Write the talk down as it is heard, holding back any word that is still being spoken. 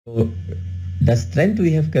So the strength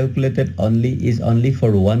we have calculated is only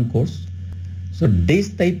for one course. So this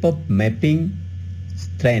type of mapping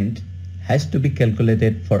strength has to be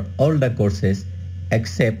calculated for all the courses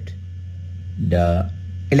except the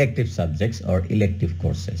elective subjects or elective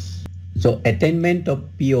courses. So attainment of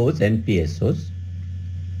POs and PSOs,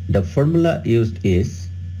 the formula used is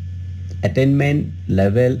attainment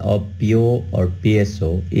level of PO or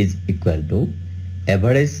PSO is equal to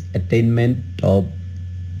average attainment of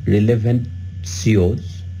relevant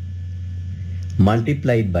COs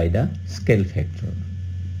multiplied by the scale factor,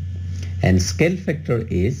 and scale factor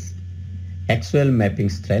is actual mapping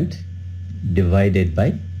strength divided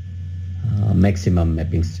by maximum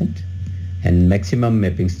mapping strength, and maximum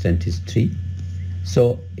mapping strength is 3.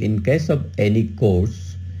 So in case of any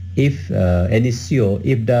course, if any CO,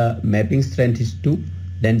 if the mapping strength is 2,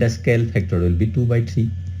 then the scale factor will be 2 by 3,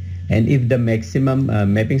 and if the maximum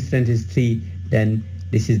mapping strength is 3, then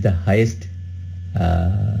this is the highest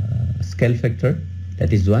scale factor,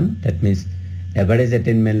 that is 1. That means average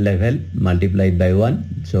attainment level multiplied by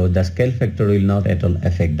 1. So the scale factor will not at all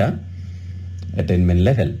affect the attainment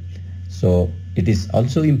level. So it is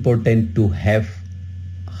also important to have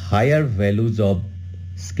higher values of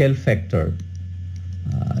scale factor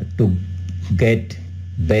to get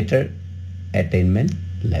better attainment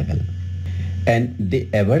level. And the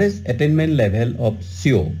average attainment level of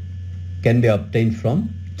CO can be obtained from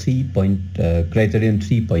Criterion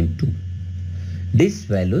 3.2. These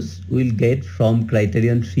values we'll get from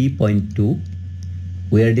Criterion 3.2.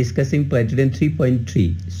 We are discussing Criterion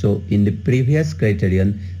 3.3. So in the previous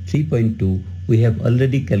Criterion 3.2, we have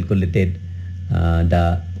already calculated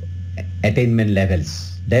the attainment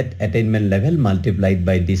levels. That attainment level multiplied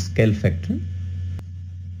by the scale factor.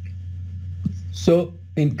 So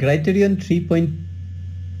in Criterion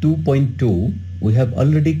 3.2.2, we have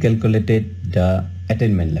already calculated the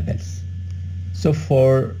attainment levels. So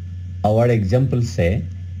for our example, say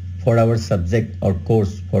for our subject or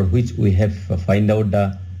course for which we have find out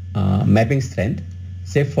the mapping strength,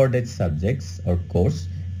 say for that subjects or course,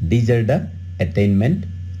 these are the attainment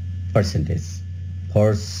percentage.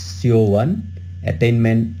 For CO1,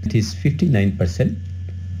 attainment is 59%.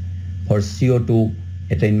 For CO2,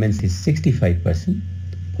 attainment is 65%.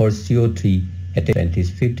 For CO3, attainment is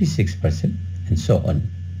 56%, and so on.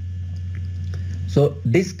 So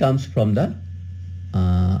this comes from the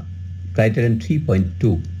Criterion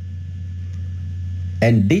 3.2,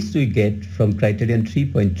 and this we get from Criterion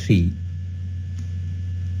 3.3.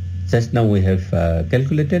 Just now we have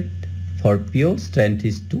calculated. For PO, strength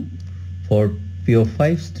is 2. For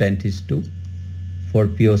PO5, strength is 2. For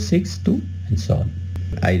PO6, 2, and so on.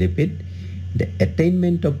 I repeat, the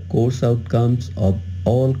attainment of course outcomes of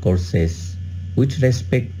all courses with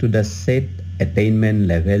respect to the set attainment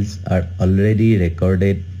levels are already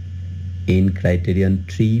recorded in Criterion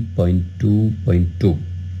 3.2.2.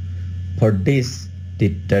 For this,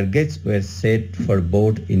 the targets were set for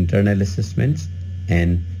both internal assessments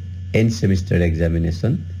and end semester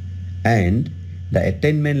examination, and the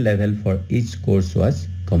attainment level for each course was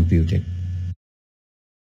computed.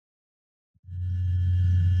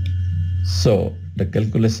 So the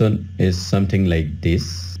calculation is something like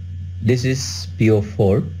this. This is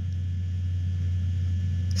PO4.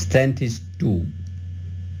 Strength is 2.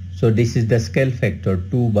 So this is the scale factor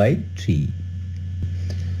 2 by 3.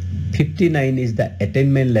 59 is the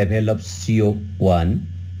attainment level of CO1,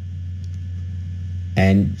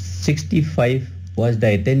 and 65 was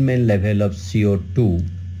the attainment level of CO2.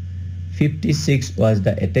 56 was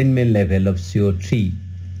the attainment level of CO3.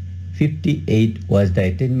 58 was the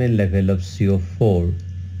attainment level of CO4,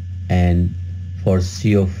 and for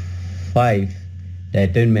CO5 the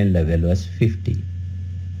attainment level was 50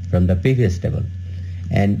 from the previous table,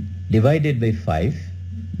 and divided by 5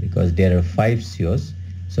 because there are 5 COs.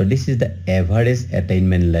 So this is the average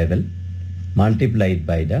attainment level multiplied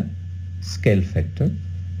by the scale factor.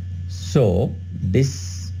 So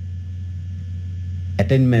this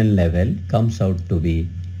attainment level comes out to be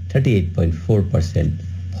 38.4%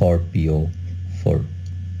 for PO4.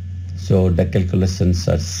 So the calculations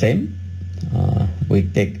are same. We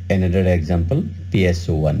take another example,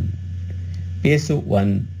 PSO1.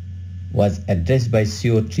 PSO1 was addressed by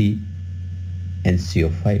CO3 and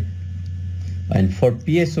CO5. And for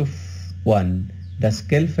PSO1, the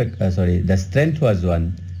the strength was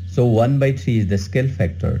 1. So 1 by 3 is the scale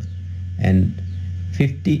factor, and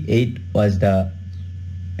 58 was the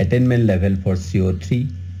attainment level for CO3,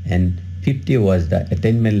 and 50 was the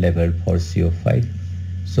attainment level for CO5.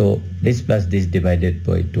 So this plus this divided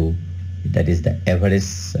by 2, that is the average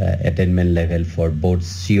attainment level for both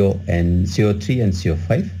CO and CO3 and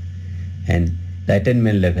CO5, and the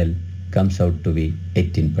attainment level comes out to be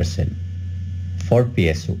 18% for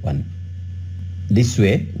PSO1. This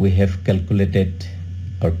way, we have calculated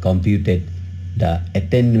or computed the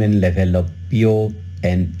attainment level of PO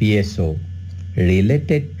and PSO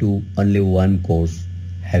related to only one course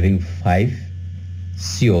having 5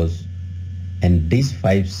 COs, and these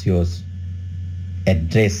 5 COs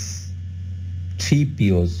address 3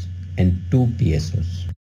 POs and 2 PSOs.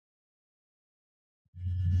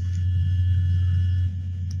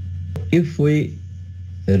 If we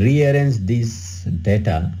rearrange this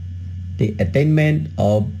data, the attainment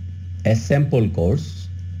of a sample course,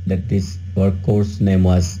 that is our course name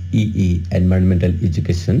was EE, Environmental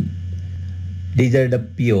Education. These are the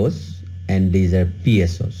POs and these are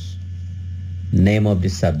PSOs, name of the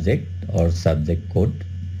subject or subject code,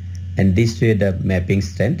 and this way the mapping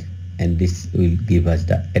strength, and this will give us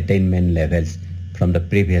the attainment levels from the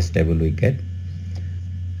previous table we get.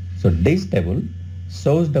 So this table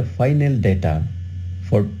shows the final data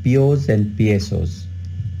for POs and PSOs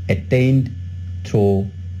attained through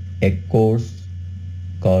a course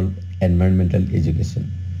called Environmental Education.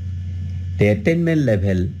 The attainment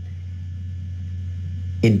level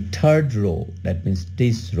in third row, that means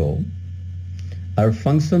this row, are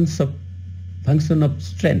function of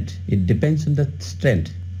strength. It depends on the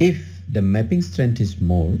strength. If the mapping strength is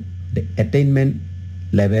more, the attainment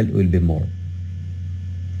level will be more.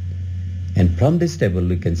 And from this table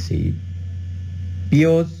we can see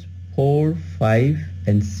POs 4, 5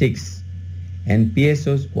 and 6 and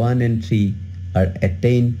PSOs 1 and 3 are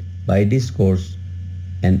attained by this course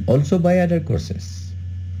and also by other courses.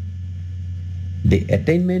 The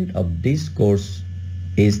attainment of this course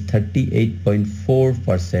is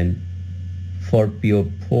 38.4% for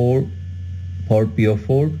PO4,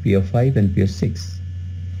 PO5 and PO6,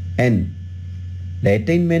 and the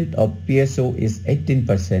attainment of PSO is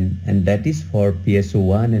 18%, and that is for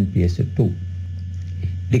PSO1 and PSO2.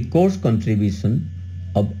 The course contribution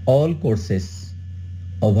of all courses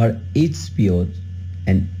over each PO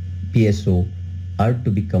and PSO are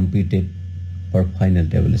to be computed for final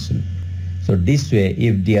tabulation. So this way,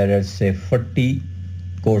 if there are say 40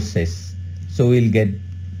 courses, so we'll get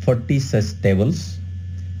 40 such tables,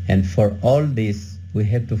 and for all this we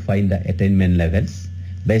have to find the attainment levels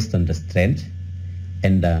based on the strength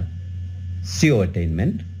and the CO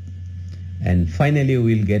attainment, and finally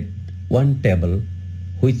we'll get one table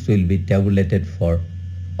which will be tabulated for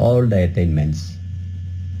all the attainments,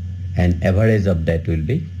 and average of that will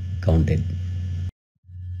be counted.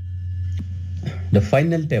 The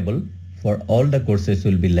final table for all the courses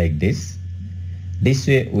will be like this. This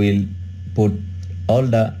way we'll put all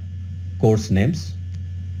the course names,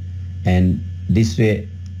 and this way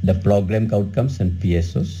the program outcomes and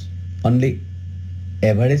PSOs. Only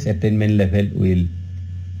average attainment level we'll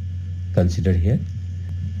consider here.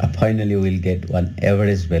 Finally we'll get one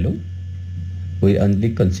average value. We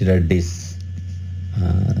only consider this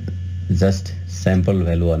just sample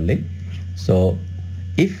value only. So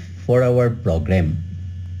if for our program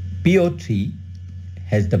PO3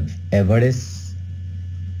 has the average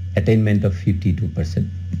attainment of 52%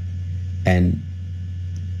 and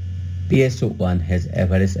PSO1 has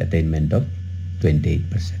average attainment of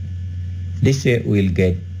 28%. This way we will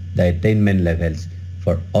get the attainment levels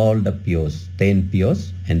for all the POs, 10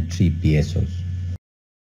 POs and 3 PSOs.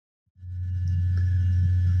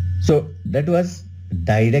 So that was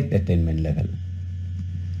direct attainment level.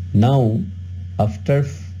 Now after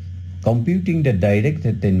computing the direct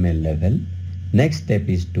attainment level, next step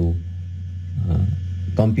is to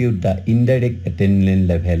compute the indirect attainment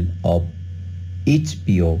level of each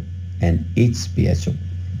PO and each PSO.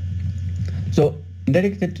 So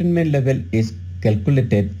indirect attainment level is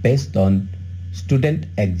calculated based on student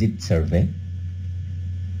exit survey.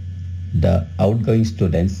 The outgoing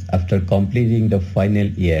students after completing the final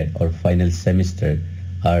year or final semester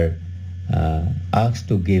are asked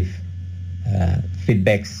to give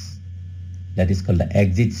feedbacks, that is called the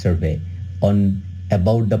exit survey, on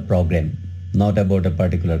about the program, not about a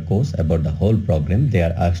particular course, about the whole program. They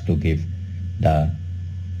are asked to give the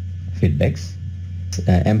feedbacks.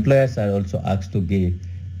 Employers are also asked to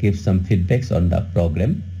give some feedbacks on the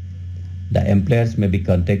program. The employers may be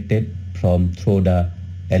contacted through the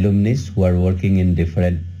alumni who are working in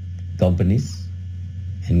different companies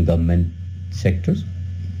in government sectors.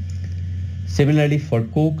 Similarly, for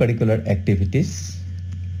co-curricular activities,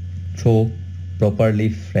 through properly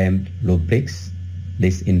framed rubrics,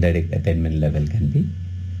 this indirect attainment level can be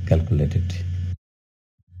calculated.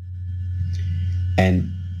 And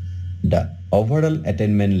the overall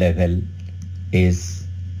attainment level is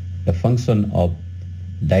the function of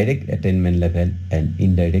direct attainment level and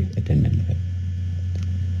indirect attainment level.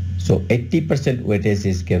 So 80% weightage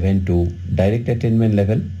is given to direct attainment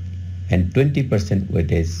level and 20%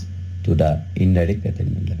 weightage to the indirect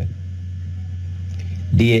attainment level.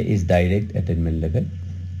 DA is direct attainment level.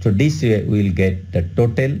 So this way we will get the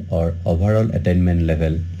total or overall attainment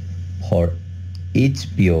level for each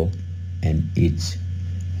PO and each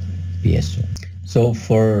PSO. So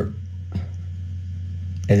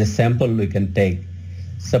as a sample we can take,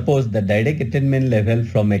 suppose the direct attainment level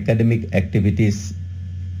from academic activities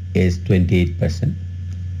is 28%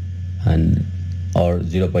 and or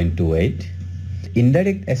 0.28.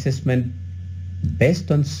 Indirect assessment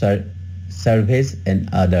based on surveys and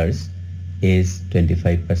others is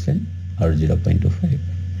 25% or 0.25.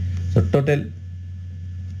 So total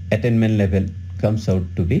attainment level comes out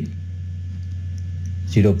to be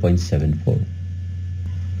 0.74.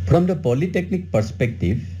 From the polytechnic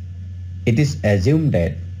perspective, it is assumed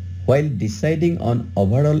that while deciding on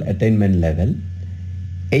overall attainment level,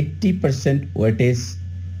 80% weightage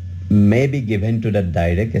may be given to the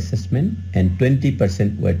direct assessment and 20%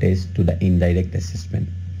 weightage to the indirect assessment,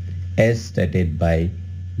 as stated by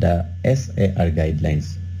the SAR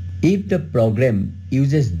guidelines. If the program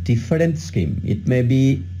uses different scheme, it may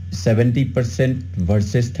be 70%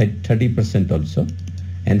 versus 30% also,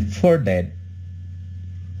 and for that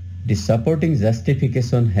the supporting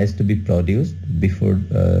justification has to be produced before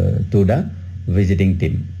to the visiting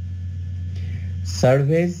team.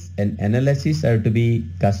 Surveys and analysis are to be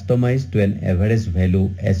customized to an average value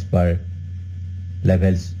as per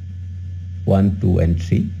levels 1, 2 and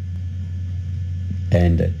 3.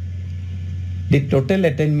 And the total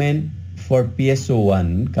attainment for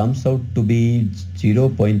PSO1 comes out to be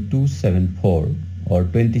 0.274 or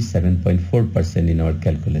 27.4% in our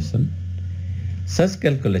calculation. Such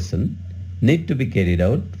calculation need to be carried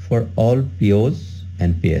out for all POs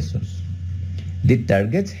and PSOs. The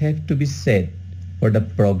targets have to be set for the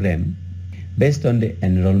program based on the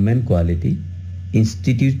enrollment quality,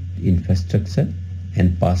 institute infrastructure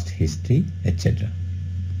and past history, etc.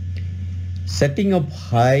 Setting up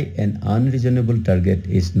high and unreasonable target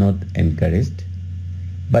is not encouraged,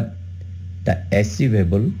 but the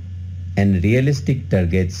achievable and realistic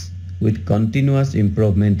targets with continuous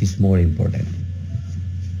improvement is more important.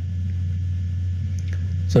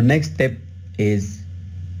 So next step is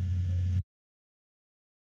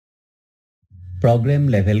program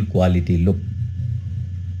level quality loop.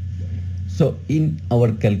 So in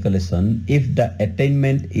our calculation, if the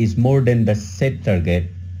attainment is more than the set target,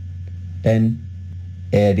 then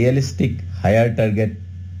a realistic higher target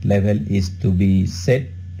level is to be set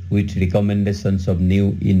with recommendations of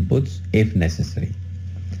new inputs if necessary.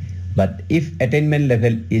 But if attainment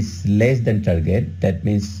level is less than target, that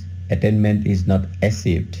means attainment is not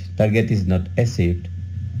achieved, target is not achieved,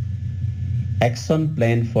 action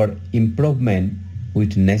plan for improvement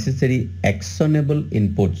with necessary actionable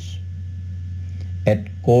inputs at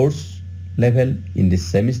course level, in the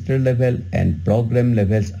semester level and program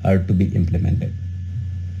levels are to be implemented.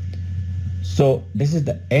 So this is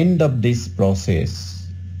the end of this process.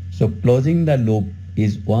 So closing the loop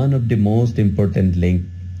is one of the most important link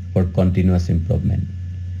for continuous improvement,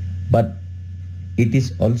 but it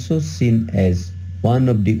is also seen as one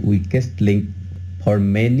of the weakest link for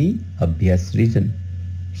many obvious reasons.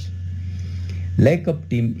 Lack of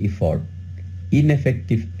team effort,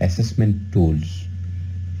 ineffective assessment tools,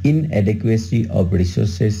 inadequacy of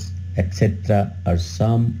resources, etc. are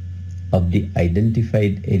some of the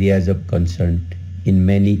identified areas of concern in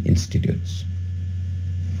many institutes.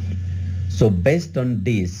 So based on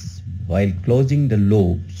this, while closing the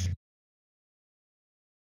loops,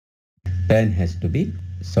 plan has to be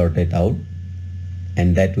sorted out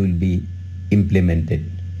and that will be implemented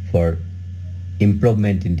for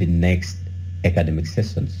improvement in the next academic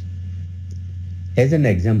sessions. As an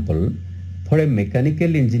example, for a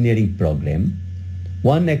mechanical engineering program,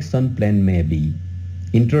 one action plan may be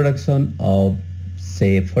introduction of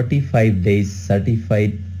say 45 days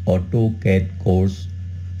certified AutoCAD course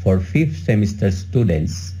for 5th semester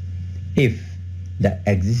students if the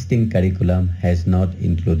existing curriculum has not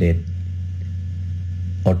included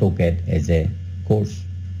AutoCAD as a course.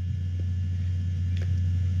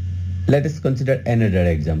 Let us consider another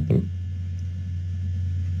example.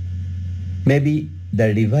 Maybe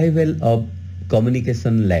the revival of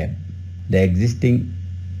communication lab. The existing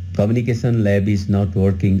communication lab is not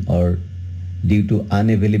working or due to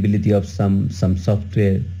unavailability of some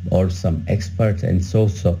software or some experts and so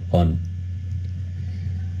on.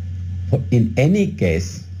 In any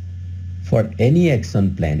case, for any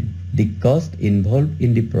action plan, the cost involved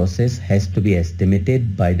in the process has to be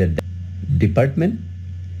estimated by the department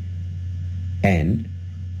and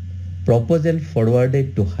proposal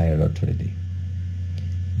forwarded to higher authority.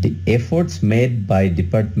 The efforts made by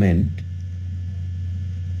department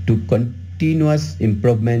to continuous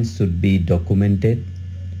improvements should be documented,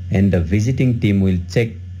 and the visiting team will check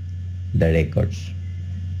the records.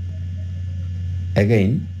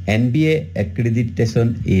 Again, NBA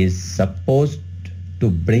accreditation is supposed to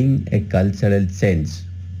bring a cultural change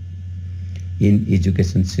in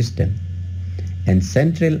education system, and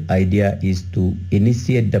central idea is to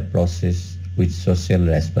initiate the process with social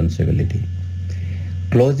responsibility.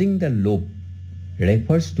 Closing the loop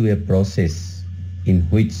refers to a process in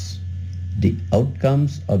which the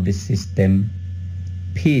outcomes of the system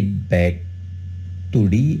feed back to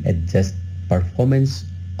readjust performance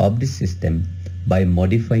of the system by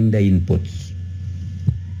modifying the inputs.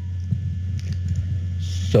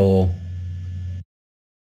 So,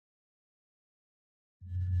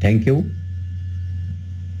 thank you.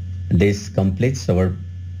 This completes our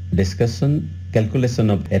discussion, calculation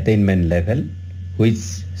of attainment level, which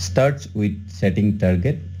starts with setting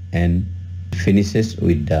target and finishes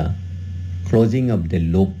with the closing of the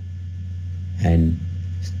loop and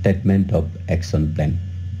statement of action plan.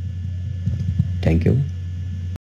 Thank you.